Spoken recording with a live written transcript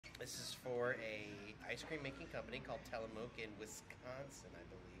for a ice cream making company called Tillamook in Wisconsin, I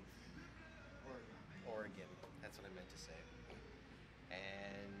believe. Oregon. That's what I meant to say.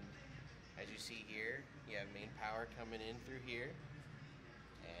 And as you see here, you have main power coming in through here,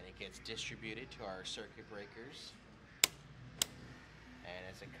 and it gets distributed to our circuit breakers. And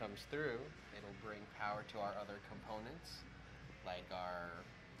as it comes through, it'll bring power to our other components, like our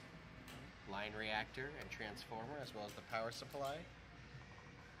line reactor and transformer, as well as the power supply.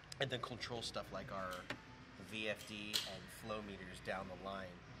 And then control stuff like our VFD and flow meters down the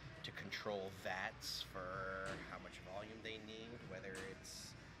line to control vats for how much volume they need, whether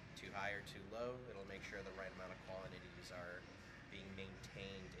it's too high or too low. It'll make sure the right amount of quantities are being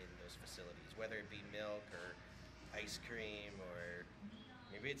maintained in those facilities, whether it be milk or ice cream, or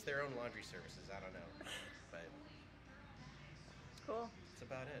maybe it's their own laundry services, I don't know. But Cool. that's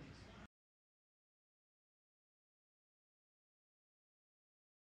about it.